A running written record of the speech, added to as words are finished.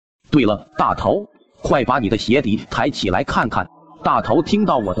对了，大头，快把你的鞋底抬起来看看。大头听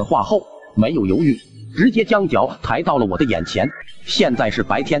到我的话后，没有犹豫，直接将脚抬到了我的眼前。现在是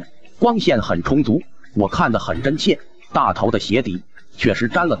白天，光线很充足，我看得很真切。大头的鞋底确实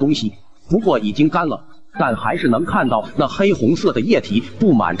沾了东西，不过已经干了，但还是能看到那黑红色的液体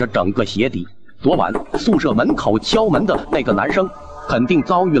布满着整个鞋底。昨晚宿舍门口敲门的那个男生肯定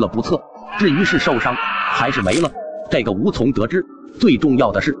遭遇了不测，至于是受伤还是没了，这个无从得知。最重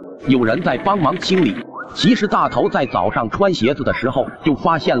要的是，有人在帮忙清理。其实大头在早上穿鞋子的时候就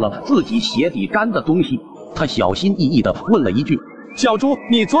发现了自己鞋底沾的东西，他小心翼翼地问了一句：“小猪，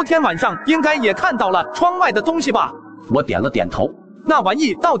你昨天晚上应该也看到了窗外的东西吧？”我点了点头。那玩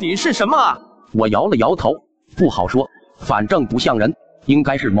意到底是什么啊？我摇了摇头，不好说，反正不像人，应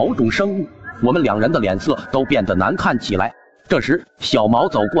该是某种生物。我们两人的脸色都变得难看起来。这时，小毛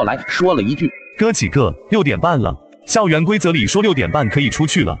走过来说了一句：“哥几个，6点半了，校园规则里说6点半可以出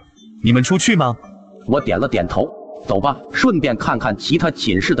去了，你们出去吗？”我点了点头，走吧，顺便看看其他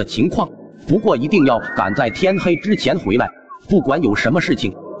寝室的情况。不过一定要赶在天黑之前回来，不管有什么事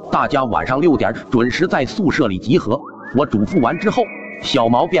情，大家晚上6点准时在宿舍里集合。我嘱咐完之后，小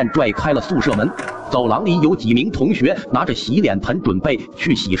毛便拽开了宿舍门。走廊里有几名同学拿着洗脸盆准备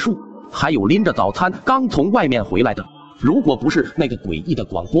去洗漱，还有拎着早餐刚从外面回来的。如果不是那个诡异的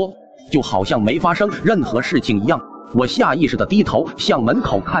广播，就好像没发生任何事情一样。我下意识地低头向门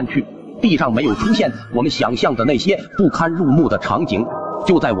口看去，地上没有出现我们想象的那些不堪入目的场景。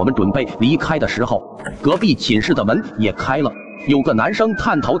就在我们准备离开的时候，隔壁寝室的门也开了，有个男生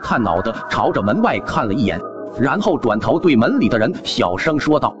探头探脑地朝着门外看了一眼，然后转头对门里的人小声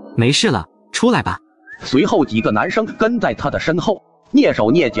说道：“没事了，出来吧。”随后几个男生跟在他的身后，蹑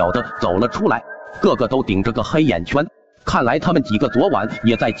手蹑脚地走了出来，个个都顶着个黑眼圈，看来他们几个昨晚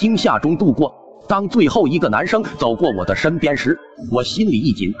也在惊吓中度过。当最后一个男生走过我的身边时，我心里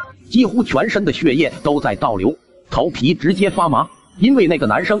一紧，几乎全身的血液都在倒流，头皮直接发麻。因为那个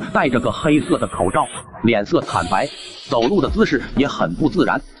男生戴着个黑色的口罩，脸色惨白，走路的姿势也很不自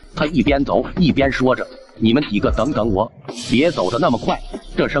然。他一边走一边说着：“你们几个等等我，别走得那么快。”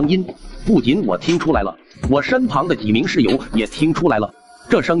这声音不仅我听出来了，我身旁的几名室友也听出来了。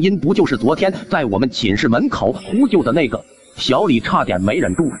这声音不就是昨天在我们寝室门口呼救的那个？小李差点没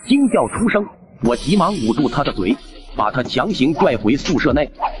忍住惊叫出声，我急忙捂住他的嘴，把他强行拽回宿舍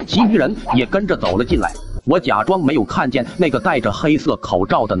内，其余人也跟着走了进来。我假装没有看见那个戴着黑色口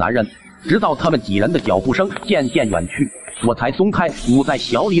罩的男人，直到他们几人的脚步声渐渐远去，我才松开捂在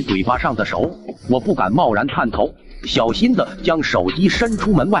小李嘴巴上的手。我不敢贸然探头，小心地将手机伸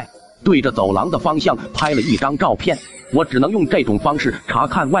出门外，对着走廊的方向拍了一张照片。我只能用这种方式查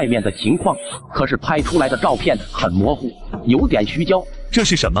看外面的情况，可是拍出来的照片很模糊，有点虚焦。这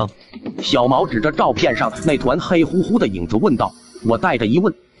是什么？小毛指着照片上那团黑乎乎的影子问道。我带着疑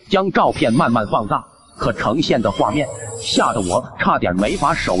问将照片慢慢放大，可呈现的画面吓得我差点没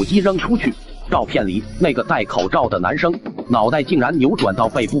把手机扔出去。照片里那个戴口罩的男生脑袋竟然扭转到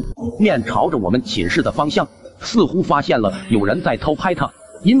背部，面朝着我们寝室的方向，似乎发现了有人在偷拍他。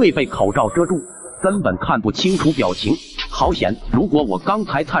因为被口罩遮住，根本看不清楚表情。好险，如果我刚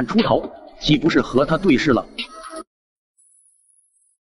才探出头，岂不是和他对视了？